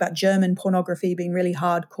used to talk about German pornography being really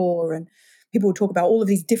hardcore, and people would talk about all of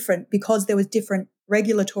these different, because there was different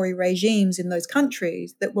regulatory regimes in those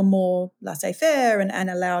countries that were more laissez-faire and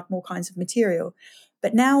allowed more kinds of material.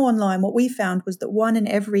 But now online, what we found was that 1 in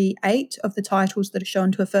every 8 of the titles that are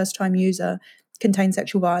shown to a first-time user contain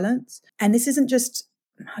sexual violence. And this isn't just,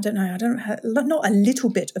 not a little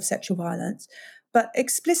bit of sexual violence, but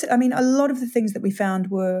explicit. I mean, a lot of the things that we found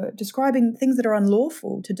were describing things that are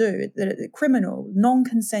unlawful to do, that are criminal,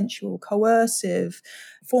 non-consensual, coercive,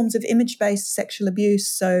 forms of image-based sexual abuse.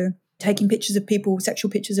 So taking pictures of people, sexual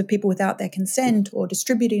pictures of people without their consent or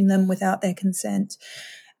distributing them without their consent.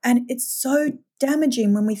 And it's so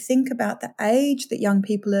damaging when we think about the age that young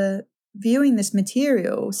people are viewing this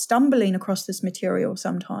material, stumbling across this material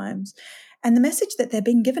sometimes. And the message that they're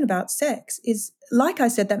being given about sex is, like I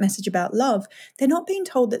said, that message about love. They're not being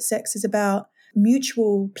told that sex is about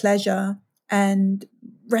mutual pleasure and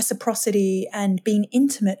reciprocity and being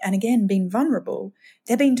intimate and, again, being vulnerable.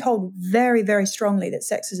 They're being told very, very strongly that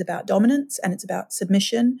sex is about dominance and it's about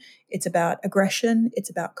submission, it's about aggression, it's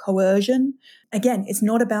about coercion. Again, it's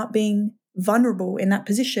not about being vulnerable in that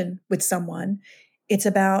position with someone. It's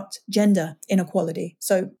about gender inequality.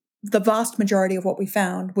 So the vast majority of what we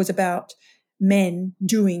found was about men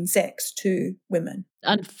doing sex to women.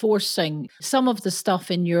 And forcing. Some of the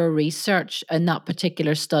stuff in your research in that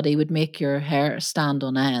particular study would make your hair stand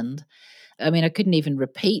on end. I mean, I couldn't even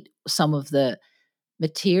repeat some of the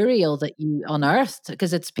material that you unearthed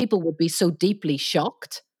because people would be so deeply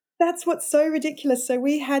shocked. That's what's so ridiculous. So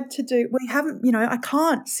we haven't, I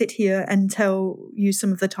can't sit here and tell you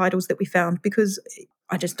some of the titles that we found because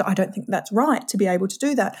I don't think that's right to be able to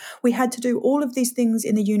do that. We had to do all of these things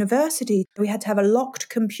in the university. We had to have a locked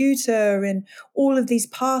computer and all of these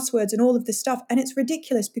passwords and all of this stuff. And it's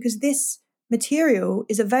ridiculous because this material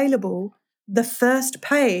is available the first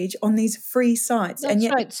page on these free sites. That's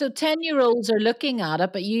right. So 10-year-olds are looking at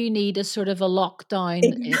it, but you need a sort of a lockdown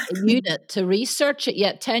unit to research it.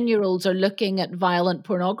 Yet 10-year-olds are looking at violent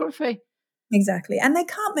pornography. Exactly. And they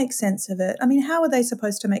can't make sense of it. I mean, how are they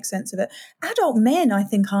supposed to make sense of it? Adult men, I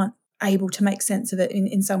think, aren't able to make sense of it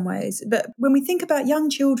in some ways. But when we think about young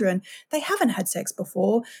children, they haven't had sex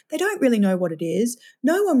before. They don't really know what it is.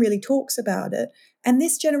 No one really talks about it. And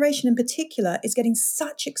this generation in particular is getting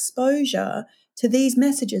such exposure to these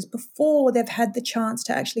messages before they've had the chance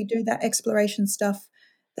to actually do that exploration stuff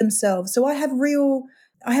themselves. So I have real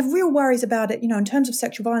worries about it, in terms of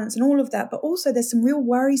sexual violence and all of that, but also there's some real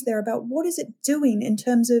worries there about what is it doing in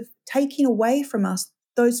terms of taking away from us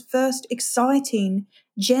those first exciting,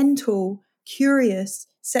 gentle, curious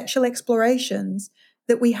sexual explorations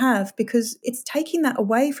that we have, because it's taking that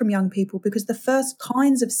away from young people because the first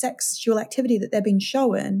kinds of sexual activity that they're being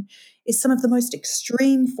shown is some of the most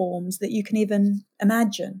extreme forms that you can even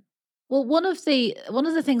imagine. Well, one of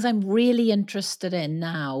the things I'm really interested in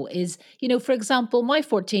now is, for example, my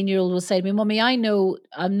 14-year-old will say to me, "Mummy, I know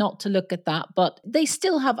I'm not to look at that, but they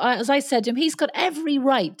still have," as I said to him, he's got every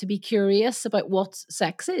right to be curious about what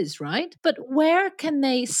sex is, right? But where can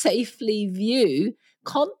they safely view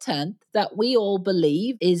content that we all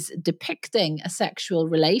believe is depicting a sexual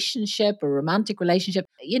relationship, a romantic relationship,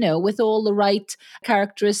 with all the right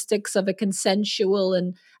characteristics of a consensual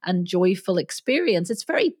and joyful experience? It's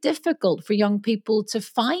very difficult for young people to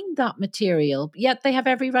find that material, yet they have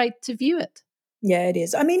every right to view it. Yeah, it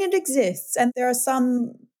is. I mean, it exists. And there are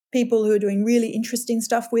some people who are doing really interesting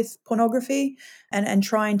stuff with pornography and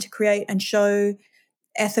trying to create and show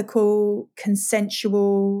ethical,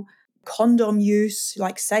 consensual, condom use,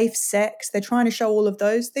 like safe sex. They're trying to show all of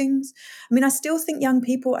those things. I mean, I still think young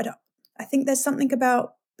people, I think there's something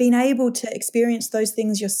about being able to experience those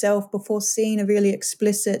things yourself before seeing a really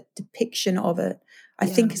explicit depiction of it, I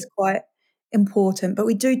think is quite important. But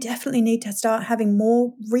we do definitely need to start having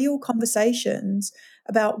more real conversations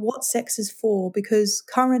about what sex is for, because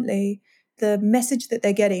currently the message that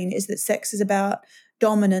they're getting is that sex is about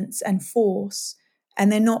dominance and force,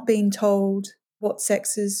 and they're not being told what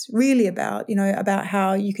sex is really about, about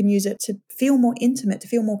how you can use it to feel more intimate, to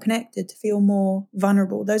feel more connected, to feel more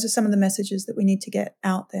vulnerable. Those are some of the messages that we need to get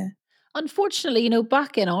out there. Unfortunately,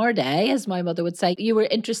 back in our day, as my mother would say, you were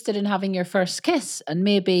interested in having your first kiss, and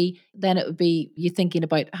maybe then it would be you thinking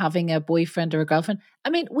about having a boyfriend or a girlfriend. I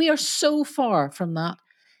mean, we are so far from that.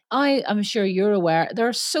 I am sure you're aware there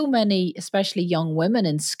are so many, especially young women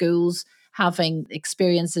in schools, having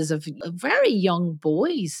experiences of very young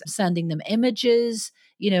boys sending them images,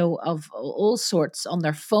 of all sorts on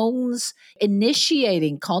their phones,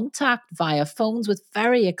 initiating contact via phones with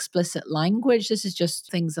very explicit language. This is just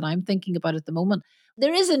things that I'm thinking about at the moment.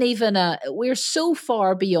 There isn't even we're so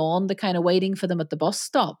far beyond the kind of waiting for them at the bus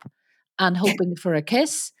stop and hoping for a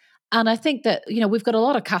kiss. And I think that, we've got a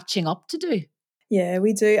lot of catching up to do. Yeah,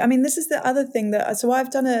 we do. I mean, this is the other thing so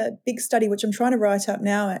I've done a big study, which I'm trying to write up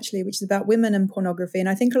now, actually, which is about women and pornography. And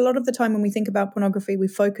I think a lot of the time when we think about pornography,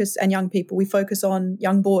 and young people, we focus on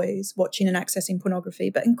young boys watching and accessing pornography.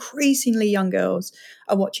 But increasingly young girls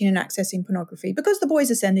are watching and accessing pornography because the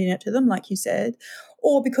boys are sending it to them, like you said,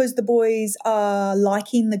 or because the boys are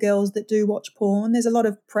liking the girls that do watch porn. There's a lot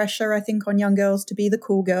of pressure, I think, on young girls to be the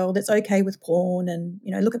cool girl that's okay with porn. And,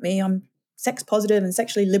 look at me, I'm sex positive and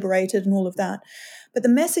sexually liberated and all of that. But the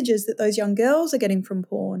messages that those young girls are getting from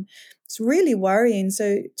porn, it's really worrying.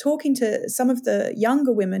 So talking to some of the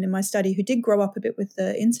younger women in my study who did grow up a bit with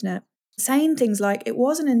the internet, saying things like it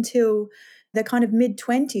wasn't until their kind of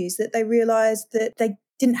mid-20s that they realized that they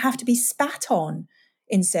didn't have to be spat on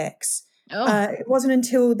in sex. It wasn't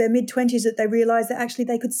until their mid-20s that they realized that actually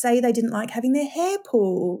they could say they didn't like having their hair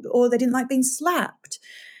pulled or they didn't like being slapped.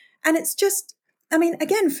 And it's just, I mean,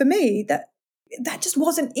 again, for me, that just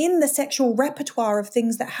wasn't in the sexual repertoire of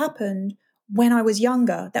things that happened when I was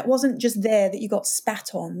younger. That wasn't just there that you got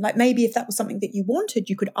spat on. Like maybe if that was something that you wanted,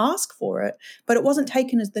 you could ask for it, but it wasn't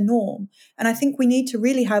taken as the norm. And I think we need to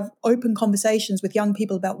really have open conversations with young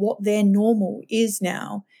people about what their normal is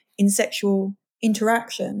now in sexual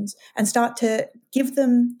interactions and start to give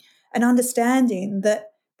them an understanding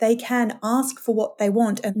that they can ask for what they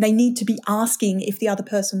want and they need to be asking if the other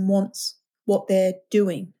person wants what they're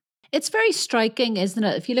doing. It's very striking, isn't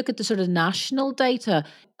it? If you look at the sort of national data,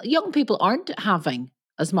 young people aren't having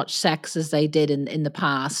as much sex as they did in the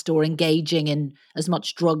past or engaging in as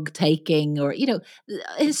much drug taking or,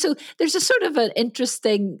 so there's a sort of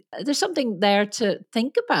there's something there to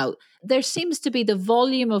think about. There seems to be the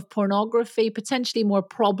volume of pornography, potentially more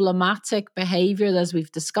problematic behavior as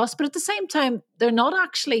we've discussed, but at the same time, they're not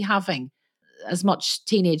actually having as much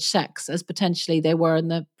teenage sex as potentially they were in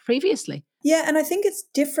the previously. Yeah, and I think it's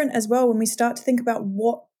different as well when we start to think about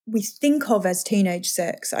what we think of as teenage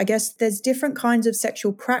sex. I guess there's different kinds of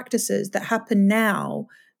sexual practices that happen now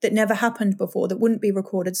that never happened before, that wouldn't be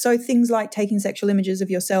recorded. So things like taking sexual images of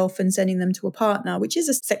yourself and sending them to a partner, which is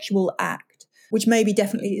a sexual act, which maybe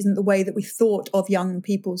definitely isn't the way that we thought of young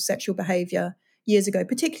people's sexual behavior years ago,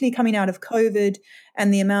 particularly coming out of COVID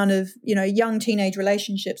and the amount of, young teenage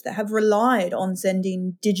relationships that have relied on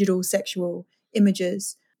sending digital sexual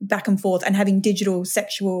images back and forth and having digital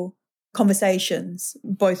sexual conversations,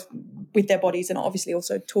 both with their bodies and obviously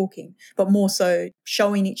also talking, but more so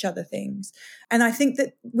showing each other things. And I think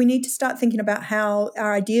that we need to start thinking about how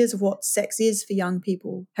our ideas of what sex is for young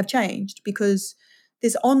people have changed, because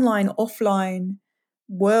this online, offline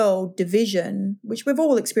world division, which we've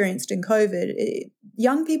all experienced in COVID,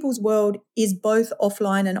 young people's world is both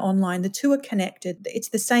offline and online. The two are connected. It's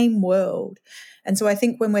the same world. And so I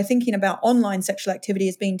think when we're thinking about online sexual activity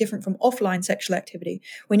as being different from offline sexual activity,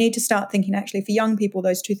 we need to start thinking actually for young people,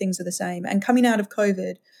 those two things are the same. And coming out of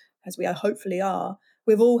COVID, as we hopefully are,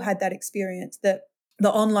 we've all had that experience that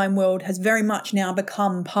the online world has very much now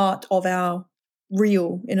become part of our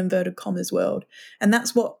real, in inverted commas, world. And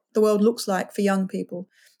that's what the world looks like for young people.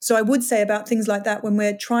 So I would say about things like that, when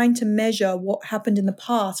we're trying to measure what happened in the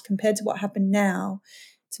past compared to what happened now,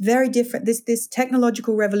 it's very different. This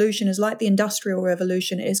technological revolution is like the Industrial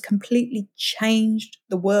Revolution. It has completely changed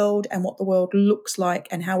the world and what the world looks like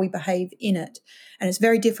and how we behave in it. And it's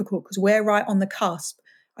very difficult because we're right on the cusp.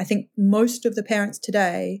 I think most of the parents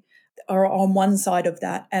today are on one side of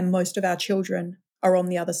that and most of our children are on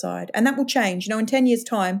the other side. And that will change. In 10 years'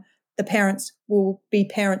 time, the parents will be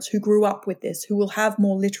parents who grew up with this, who will have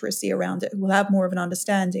more literacy around it, who will have more of an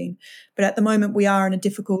understanding. But at the moment, we are in a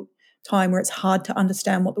difficult time where it's hard to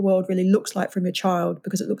understand what the world really looks like from your child,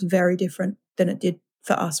 because it looks very different than it did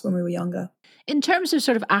for us when we were younger. In terms of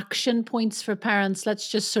sort of action points for parents, let's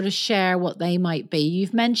just sort of share what they might be.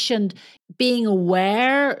 You've mentioned being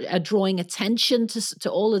aware, drawing attention to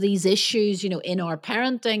all of these issues, in our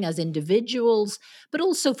parenting as individuals, but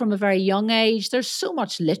also from a very young age. There's so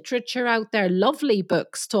much literature out there, lovely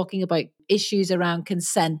books talking about issues around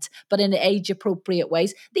consent, but in age appropriate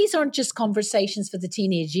ways. These aren't just conversations for the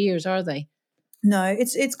teenage years, are they? No,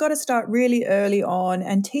 it's got to start really early on,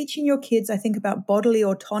 and teaching your kids, I think, about bodily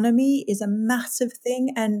autonomy is a massive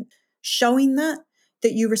thing, and showing that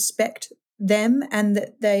you respect them and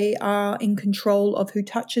that they are in control of who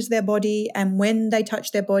touches their body and when they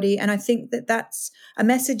touch their body. And I think that that's a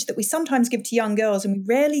message that we sometimes give to young girls and we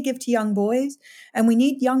rarely give to young boys. And we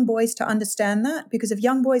need young boys to understand that, because if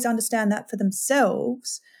young boys understand that for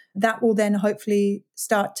themselves, that will then hopefully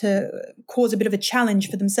start to cause a bit of a challenge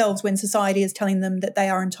for themselves when society is telling them that they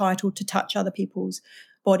are entitled to touch other people's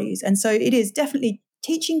bodies. And so it is definitely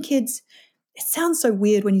teaching kids. It sounds so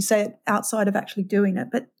weird when you say it outside of actually doing it,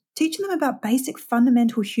 but teaching them about basic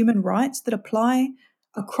fundamental human rights that apply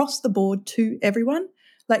across the board to everyone,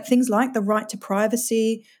 like things like the right to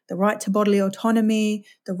privacy, the right to bodily autonomy,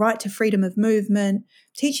 the right to freedom of movement,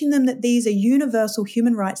 teaching them that these are universal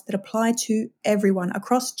human rights that apply to everyone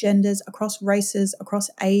across genders, across races, across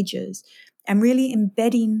ages, and really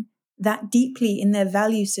embedding that deeply in their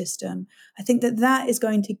value system. I think that that is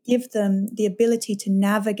going to give them the ability to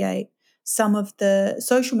navigate some of the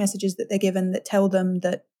social messages that they're given that tell them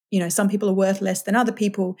that, some people are worth less than other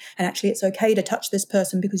people, and actually it's okay to touch this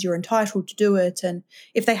person because you're entitled to do it. And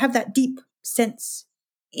if they have that deep sense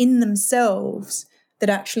in themselves that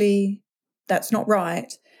actually that's not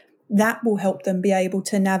right, that will help them be able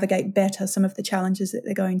to navigate better some of the challenges that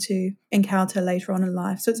they're going to encounter later on in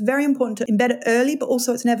life. So it's very important to embed it early, but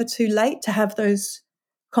also it's never too late to have those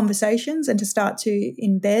conversations and to start to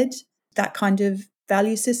embed that kind of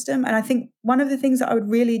value system. And I think one of the things that I would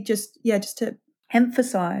really just to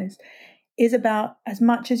emphasize is about, as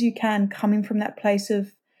much as you can, coming from that place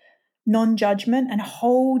of non-judgment and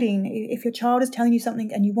holding, if your child is telling you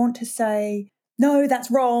something and you want to say, no,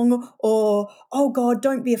 that's wrong, or, oh God,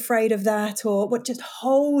 don't be afraid of that, or what, just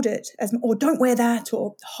hold it, or don't wear that,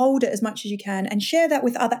 or hold it as much as you can, and share that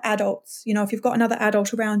with other adults. If you've got another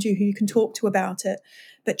adult around you who you can talk to about it,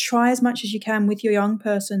 but try as much as you can with your young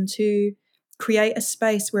person to create a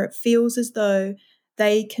space where it feels as though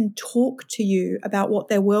they can talk to you about what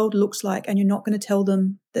their world looks like, and you're not going to tell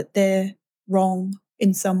them that they're wrong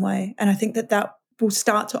in some way. And I think that that will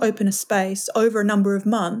start to open a space over a number of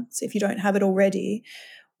months, if you don't have it already,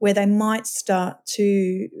 where they might start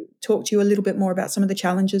to talk to you a little bit more about some of the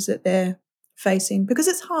challenges that they're facing, because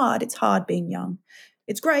it's hard being young.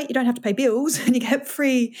 It's great, you don't have to pay bills and you get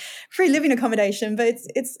free living accommodation, but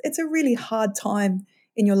it's a really hard time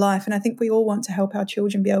in your life. And I think we all want to help our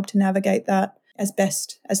children be able to navigate that as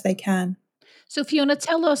best as they can. So Fiona,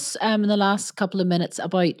 tell us in the last couple of minutes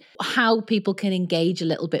about how people can engage a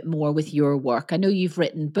little bit more with your work. I know you've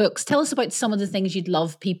written books. Tell us about some of the things you'd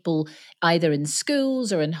love people either in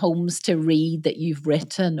schools or in homes to read that you've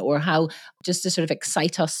written, or how, just to sort of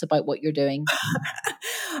excite us about what you're doing.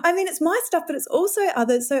 I mean, it's my stuff, but it's also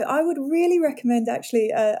others. So I would really recommend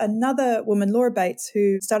actually another woman, Laura Bates,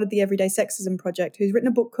 who started the Everyday Sexism Project, who's written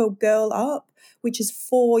a book called Girl Up, which is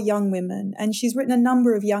for young women. And she's written a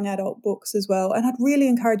number of young adult books as well. And I'd really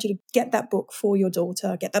encourage you to get that book for your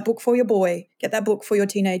daughter, get that book for your boy, get that book for your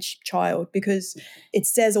teenage child, because it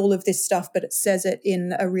says all of this stuff, but it says it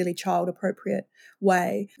in a really child-appropriate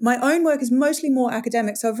way. My own work is mostly more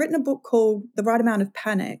academic. So I've written a book called The Right Amount of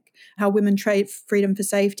Panic, How Women Trade Freedom for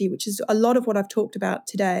Safety, which is a lot of what I've talked about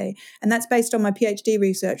today. And that's based on my PhD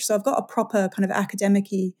research. So I've got a proper kind of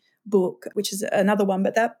academic-y book, which is another one,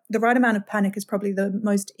 but that The Right Amount of Panic is probably the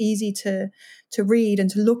most easy to read and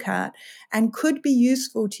to look at, and could be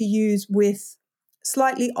useful to use with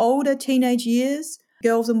slightly older teenage years,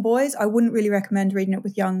 girls and boys. I wouldn't really recommend reading it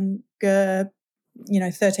with younger,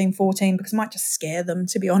 13, 14, because it might just scare them,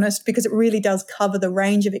 to be honest, because it really does cover the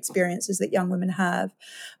range of experiences that young women have.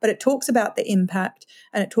 But it talks about the impact,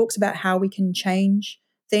 and it talks about how we can change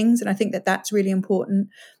things, and I think that that's really important.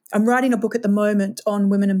 I'm writing a book at the moment on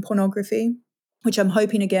women and pornography, which I'm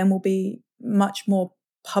hoping again will be much more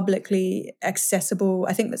publicly accessible.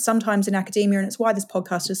 I think that sometimes in academia, and it's why this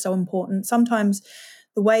podcast is so important, sometimes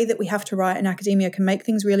the way that we have to write in academia can make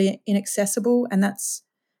things really inaccessible, and that's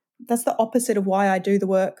the opposite of why I do the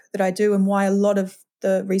work that I do, and why a lot of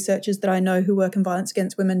the researchers that I know who work in violence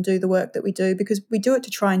against women do the work that we do, because we do it to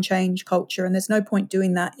try and change culture, and there's no point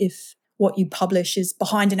doing that if what you publish is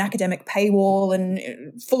behind an academic paywall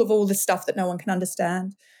and full of all this stuff that no one can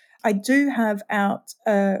understand. I do have out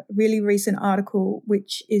a really recent article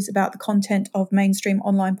which is about the content of mainstream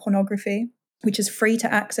online pornography, which is free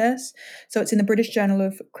to access. So it's in the British Journal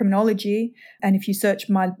of Criminology. And if you search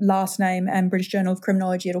my last name and British Journal of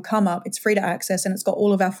Criminology, it'll come up. It's free to access, and it's got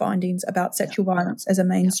all of our findings about sexual violence as a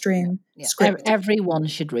mainstream script. Everyone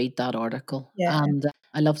should read that article. Yeah. And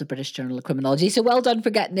I love the British Journal of Criminology. So well done for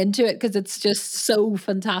getting into it, because it's just so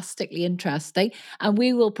fantastically interesting. And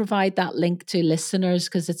we will provide that link to listeners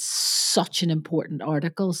because it's such an important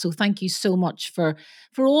article. So thank you so much for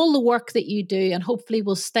all the work that you do. And hopefully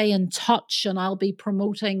we'll stay in touch, and I'll be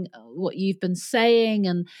promoting what you've been saying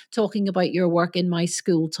and talking about your work in my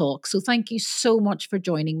school talk. So thank you so much for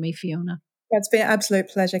joining me, Fiona. It's been an absolute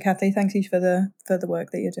pleasure, Kathy. Thank you for the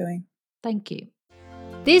work that you're doing. Thank you.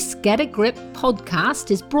 This Get a Grip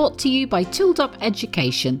podcast is brought to you by Tooled Up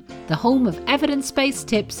Education, the home of evidence-based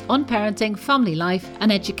tips on parenting, family life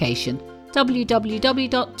and education.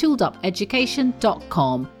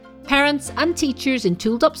 www.tooledupeducation.com. Parents and teachers in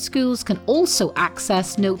Tooled Up schools can also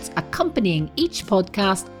access notes accompanying each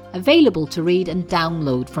podcast, available to read and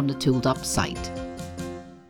download from the Tooled Up site.